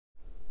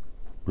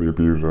The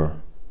abuser,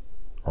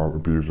 or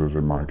abusers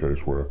in my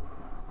case, were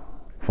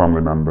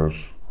family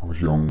members. I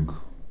was young.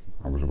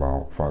 I was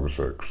about 5 or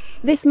 6.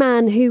 This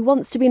man, who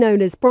wants to be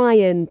known as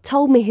Brian,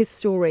 told me his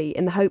story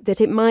in the hope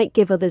that it might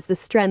give others the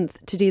strength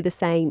to do the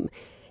same.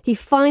 He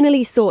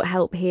finally sought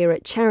help here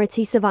at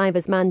Charity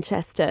Survivors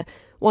Manchester,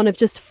 one of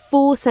just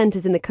 4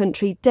 centres in the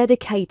country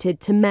dedicated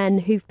to men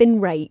who've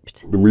been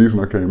raped. The reason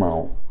I came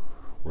out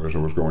was I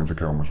was going to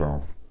kill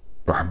myself.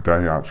 That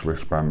day I actually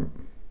spent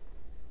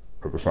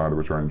at the side of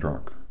a train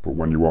track. But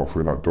when you walk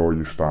through that door,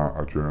 you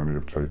start a journey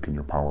of taking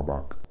your power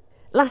back.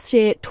 Last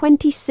year,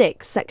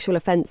 26 sexual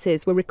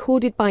offences were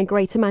recorded by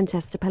Greater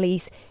Manchester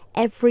Police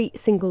every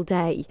single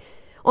day.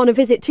 On a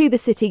visit to the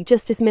city,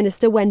 Justice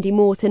Minister Wendy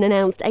Morton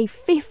announced a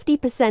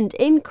 50%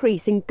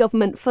 increase in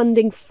government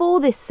funding for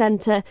this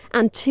centre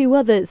and 2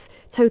 others,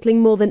 totalling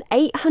more than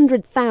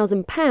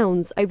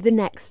 £800,000 over the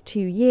next 2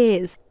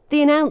 years.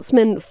 The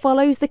announcement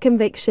follows the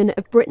conviction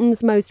of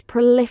Britain's most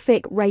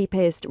prolific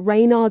rapist,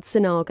 Reynard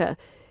Sinaga,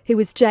 who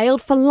was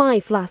jailed for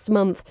life last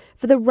month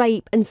for the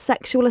rape and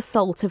sexual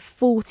assault of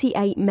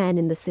 48 men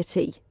in the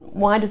city.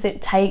 Why does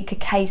it take a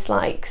case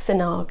like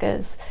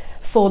Sinaga's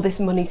for this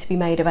money to be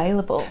made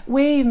available?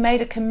 We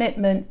made a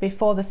commitment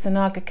before the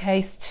Sinaga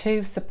case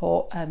to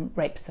support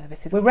rape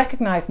services. We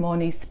recognise more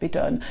needs to be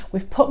done.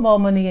 We've put more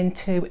money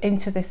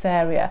into this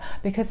area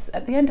because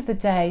at the end of the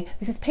day,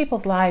 this is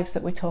people's lives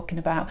that we're talking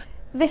about.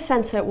 This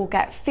centre will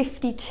get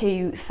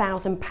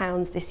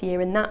 £52,000 this year,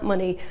 and that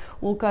money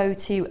will go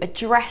to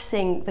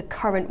addressing the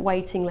current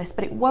waiting list,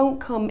 but it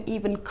won't come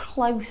even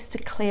close to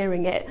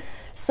clearing it.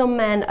 Some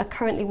men are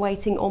currently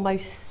waiting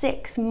almost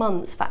 6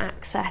 months for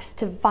access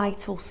to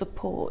vital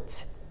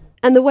support.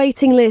 And the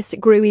waiting list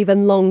grew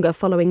even longer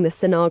following the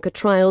Sinaga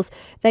trials.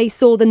 They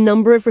saw the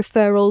number of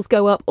referrals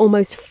go up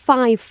almost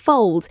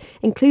 5-fold,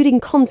 including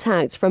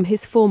contacts from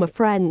his former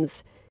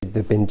friends.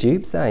 There've been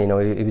dupes there, you know.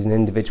 He was an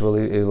individual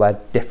who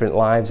led different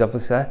lives,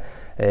 obviously,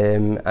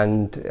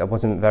 and I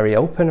wasn't very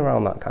open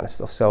around that kind of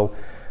stuff. So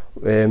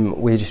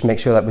we just make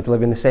sure that we're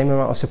delivering the same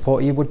amount of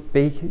support you would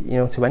be, you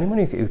know, to anyone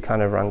who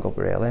kind of rang up,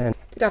 really.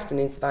 Good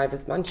afternoon,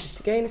 Survivors.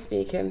 Manchester Gaynor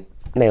speaking.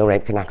 Male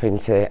rape can happen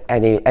to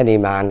any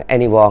man,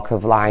 any walk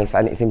of life,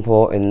 and it's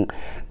important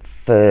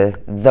for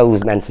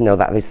those men to know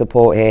that there's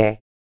support here.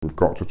 We've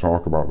got to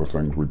talk about the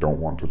things we don't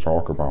want to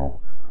talk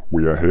about.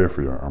 We are here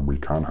for you and we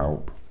can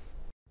help.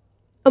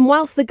 And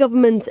whilst the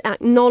government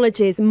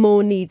acknowledges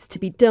more needs to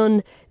be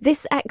done,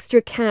 this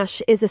extra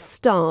cash is a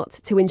start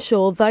to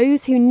ensure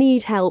those who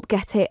need help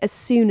get it as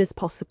soon as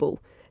possible.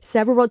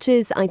 Sarah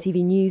Rogers,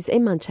 ITV News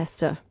in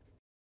Manchester.